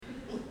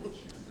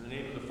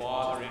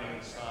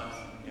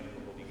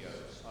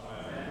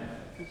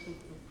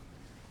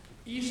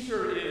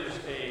Easter is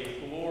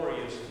a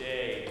glorious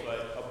day,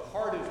 but a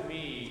part of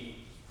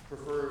me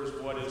prefers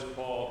what is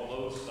called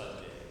Low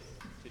Sunday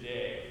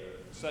today,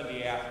 the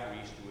Sunday after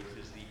Easter,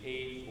 which is the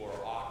 8th or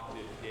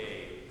octave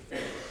day.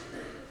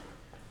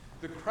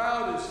 The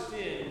crowd is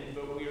thin,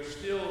 but we are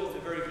still at the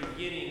very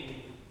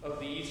beginning of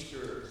the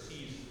Easter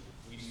season.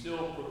 We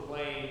still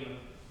proclaim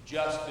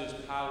just as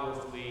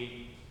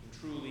powerfully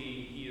and truly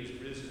he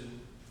is risen.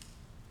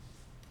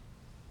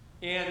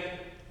 And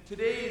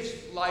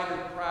today's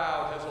lighter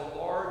crowd has a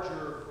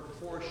larger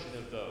proportion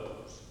of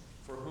those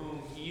for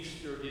whom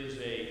Easter is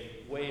a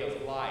way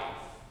of life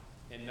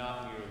and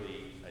not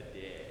merely a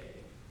day.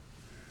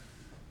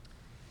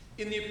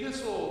 In the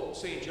epistle,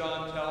 St.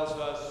 John tells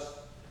us,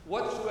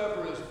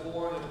 "Whatsoever is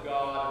born of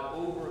God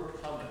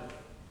overcometh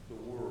the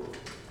world."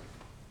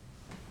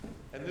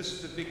 And this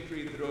is the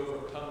victory that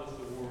overcometh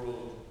the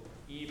world,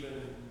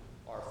 even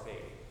our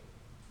faith.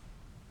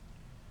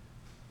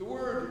 The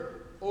word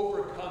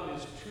overcome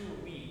is too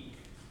weak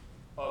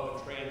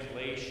of a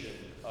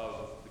translation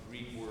of the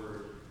Greek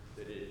word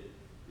that it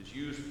is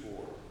used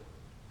for.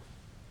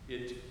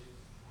 It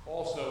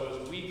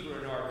also is weaker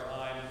in our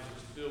time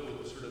because it's filled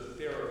with the sort of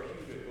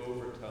therapeutic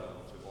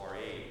overtones of our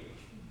age.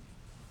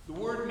 The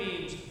word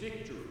means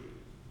victory,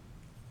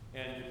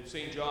 and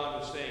St. John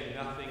was saying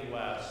nothing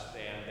less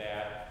than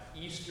that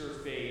Easter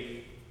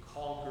faith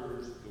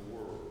conquers the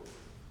world.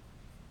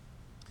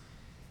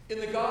 In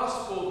the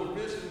gospel, the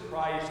risen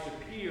Christ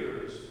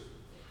appears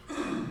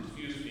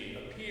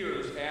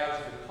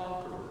as the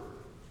conqueror.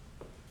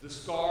 The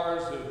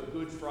scars of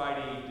Good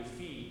Friday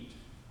defeat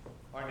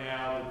are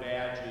now the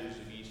badges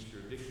of Easter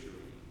victory.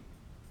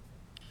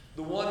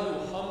 The one who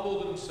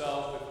humbled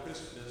himself at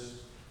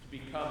Christmas to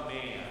become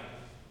man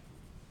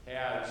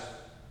has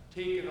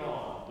taken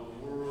on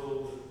the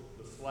world,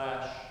 the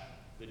flesh,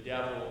 the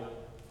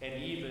devil,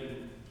 and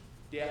even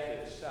death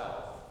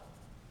itself,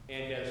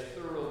 and has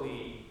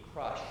thoroughly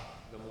crushed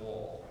them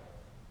all.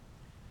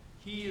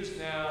 He is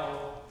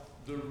now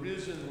the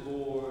risen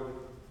Lord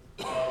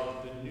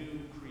of the new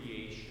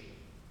creation.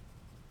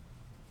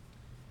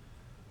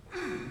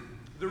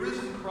 The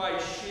risen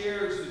Christ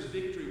shares his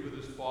victory with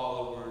his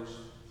followers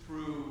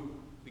through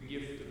the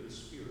gift of the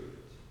Spirit.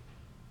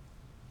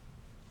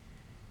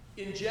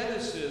 In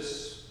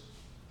Genesis,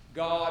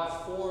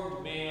 God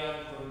formed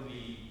man from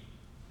the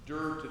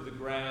dirt of the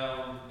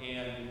ground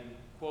and,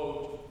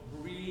 quote,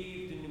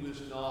 breathed into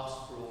his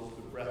nostrils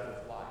the breath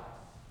of life.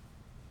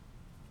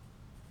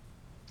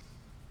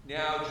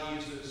 Now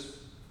Jesus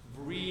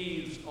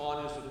breathes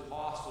on his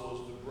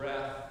apostles the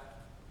breath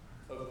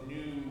of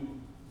new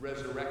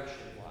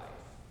resurrection life,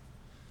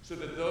 so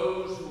that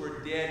those who are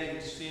dead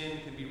in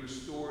sin can be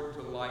restored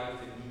to life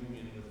and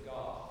union with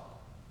God,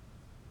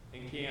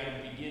 and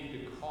can begin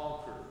to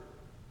conquer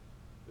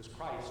as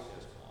Christ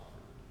has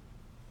conquered.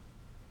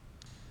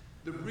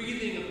 The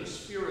breathing of the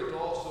Spirit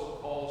also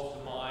calls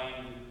to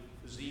mind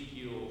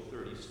Ezekiel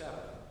 37,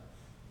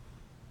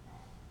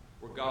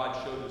 where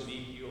God showed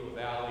Ezekiel a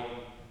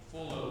valley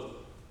full of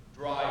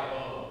dry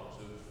bones,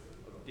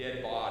 of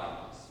dead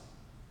bodies,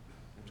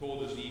 and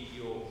told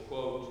Ezekiel,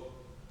 quote,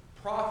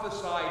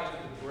 prophesy to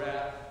the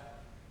breath,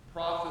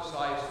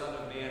 prophesy, Son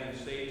of Man, and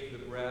say to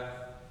the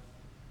breath,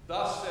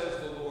 thus says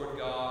the Lord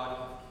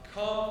God,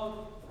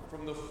 come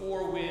from the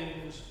four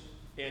winds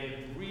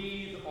and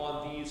breathe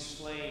on these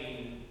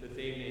slain that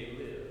they may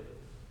live.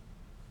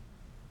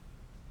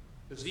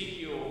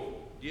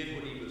 Ezekiel did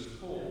what he was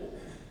told,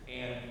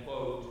 and,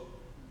 quote,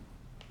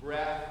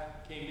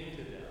 breath came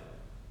into them,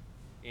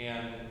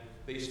 and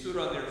they stood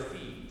on their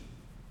feet,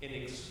 an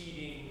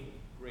exceeding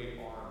great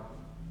army.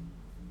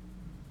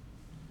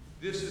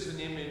 This is an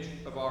image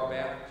of our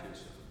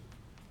baptism.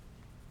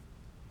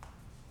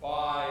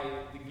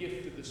 By the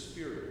gift of the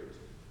Spirit,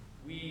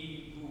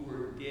 we who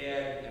were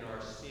dead in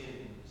our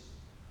sins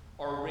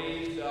are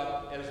raised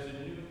up as the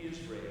new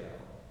Israel,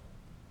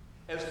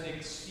 as an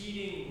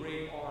exceeding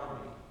great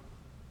army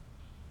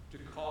to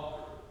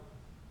conquer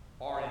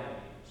our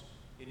enemies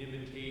in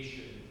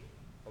imitation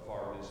of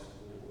our risen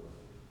Lord.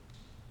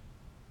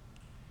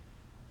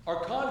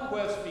 Our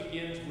conquest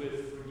begins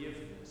with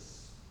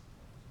forgiveness.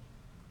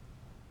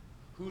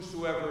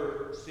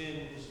 Whosoever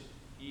sins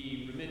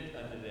ye remit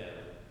unto them,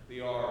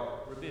 they are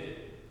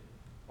remitted,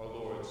 our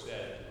Lord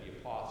said to the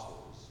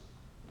apostles.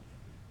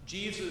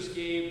 Jesus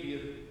gave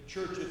the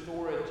church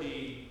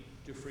authority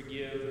to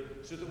forgive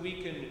so that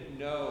we can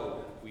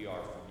know we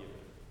are forgiven.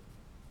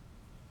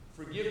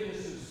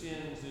 Forgiveness of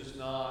sins is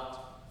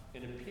not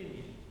an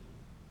opinion.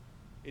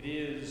 It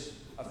is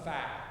a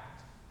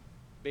fact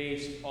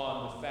based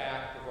on the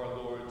fact of our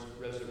Lord's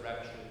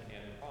resurrection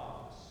and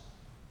promise.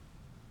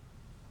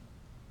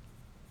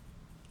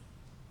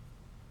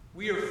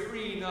 We are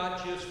free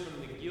not just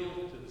from the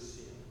guilt of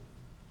sin.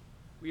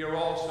 We are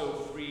also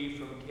free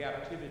from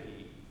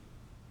captivity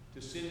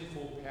to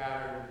sinful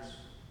patterns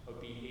of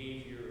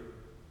behavior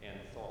and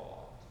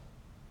thought.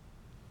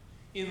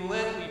 In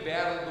Lent, we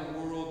battle the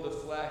world, the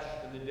flesh,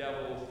 and the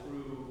devil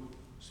through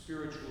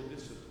spiritual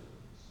disciplines.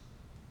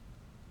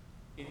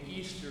 In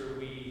Easter,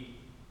 we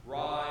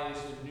rise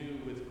anew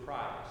with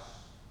Christ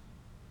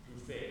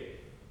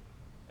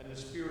and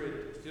the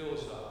Spirit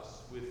fills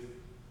us with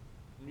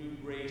new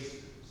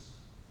graces,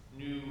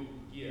 new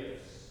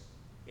gifts,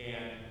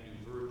 and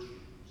new virtues.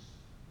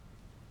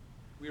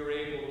 We are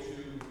able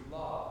to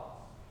love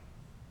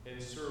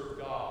and serve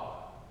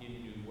God in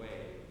new ways.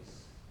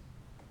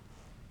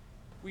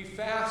 We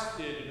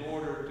fasted in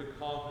order to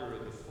conquer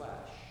the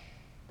flesh.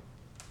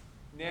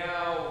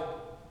 Now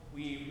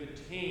we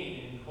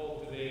retain and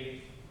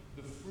cultivate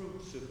the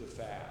fruits of the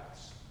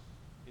fast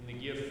in the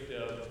gift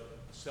of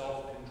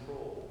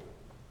self-control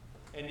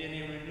and in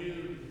a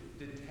renewed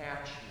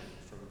detachment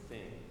from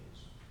things.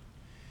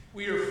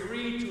 We are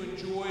free to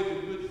enjoy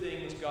the good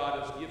things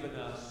God has given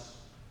us.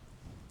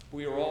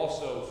 We are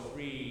also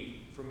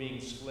free from being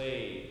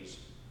slaves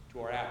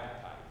to our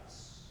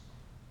appetites.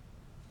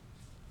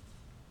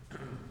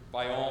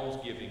 By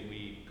almsgiving,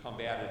 we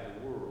combated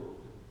the world.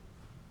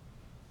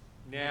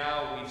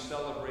 Now we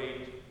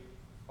celebrate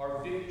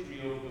our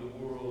victory over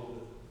the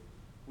world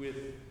with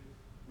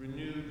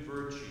renewed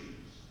virtues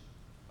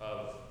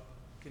of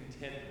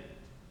contentment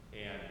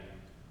and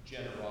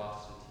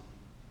generosity.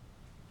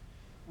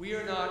 We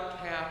are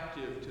not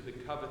captive to the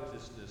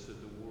covetousness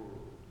of the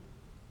world.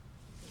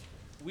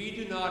 We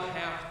do not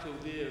have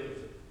to live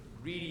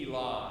greedy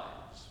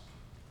lives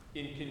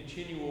in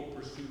continual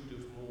pursuit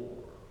of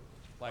more,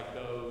 like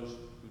those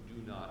who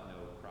do not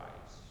know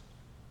Christ.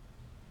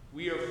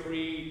 We are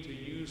free to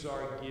use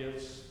our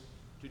gifts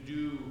to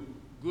do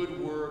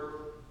good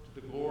work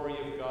to the glory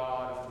of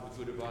God and for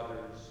the good of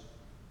others,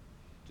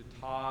 to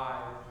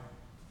tithe,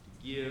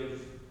 to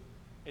give,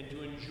 and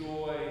to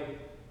enjoy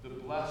the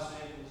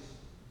blessings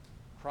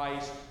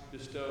Christ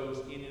bestows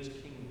in his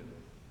kingdom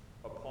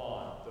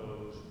upon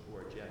those who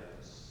are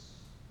generous.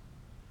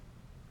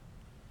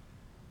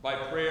 By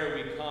prayer,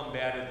 we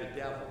combated the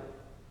devil.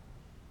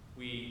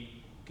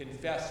 We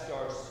confessed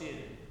our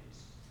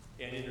sins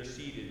and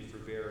interceded for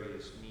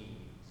various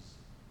needs.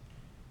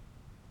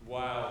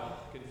 While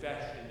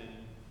confession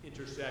and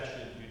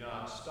intercession do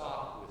not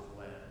stop with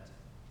Lent,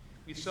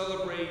 we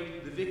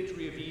celebrate the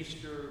victory of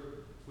Easter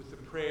with the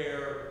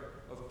prayer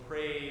of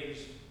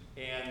praise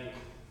and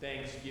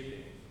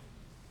thanksgiving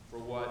for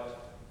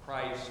what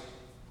Christ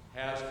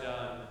has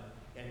done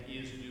and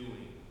is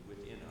doing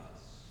within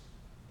us.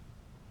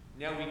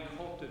 Now we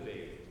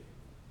cultivate,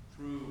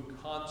 through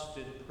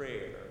constant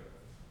prayer,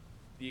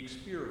 the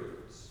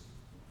experience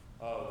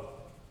of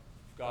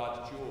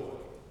God's joy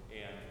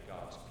and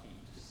God's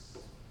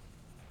peace.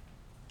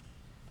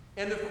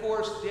 And of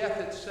course, death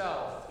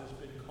itself has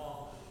been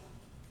conquered.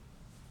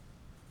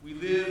 We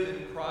live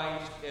in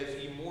Christ as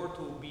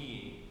immortal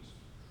beings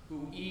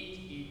who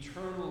eat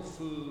eternal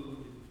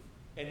food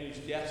and whose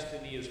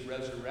destiny is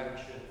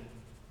resurrection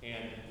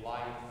and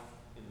life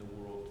in the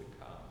world to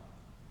come.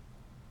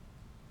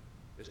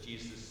 As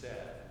Jesus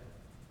said,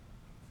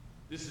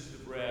 "This is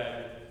the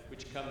bread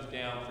which comes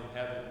down from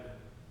heaven,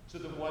 so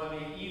that one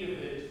may eat of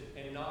it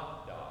and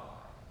not die.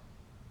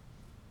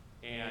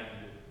 And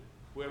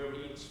whoever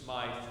eats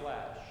my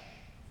flesh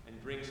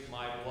and drinks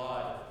my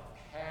blood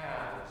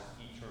has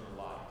eternal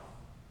life,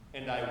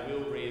 and I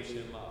will raise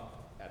him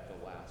up at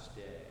the last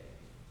day."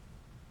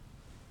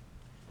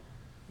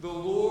 The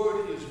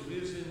Lord is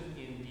risen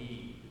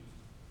indeed.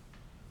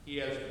 He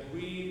has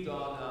breathed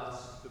on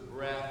us the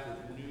breath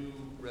of new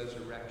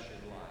resurrection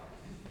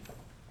life.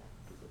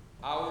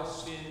 Our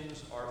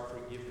sins are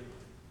forgiven.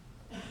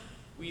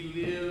 We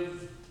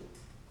live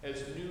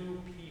as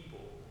new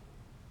people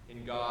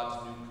in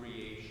God's new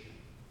creation.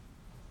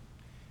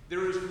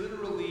 There is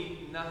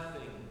literally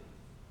nothing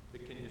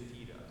that can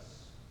defeat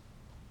us,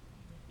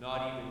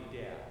 not even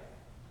death,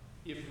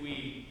 if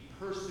we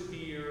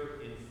persevere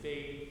in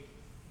faith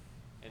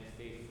and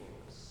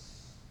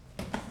faithfulness.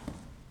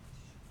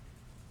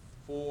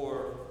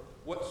 For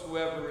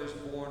whatsoever is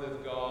born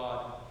of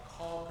God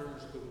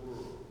conquers the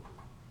world.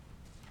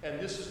 And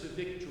this is the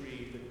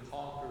victory that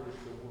conquers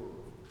the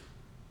world,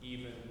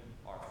 even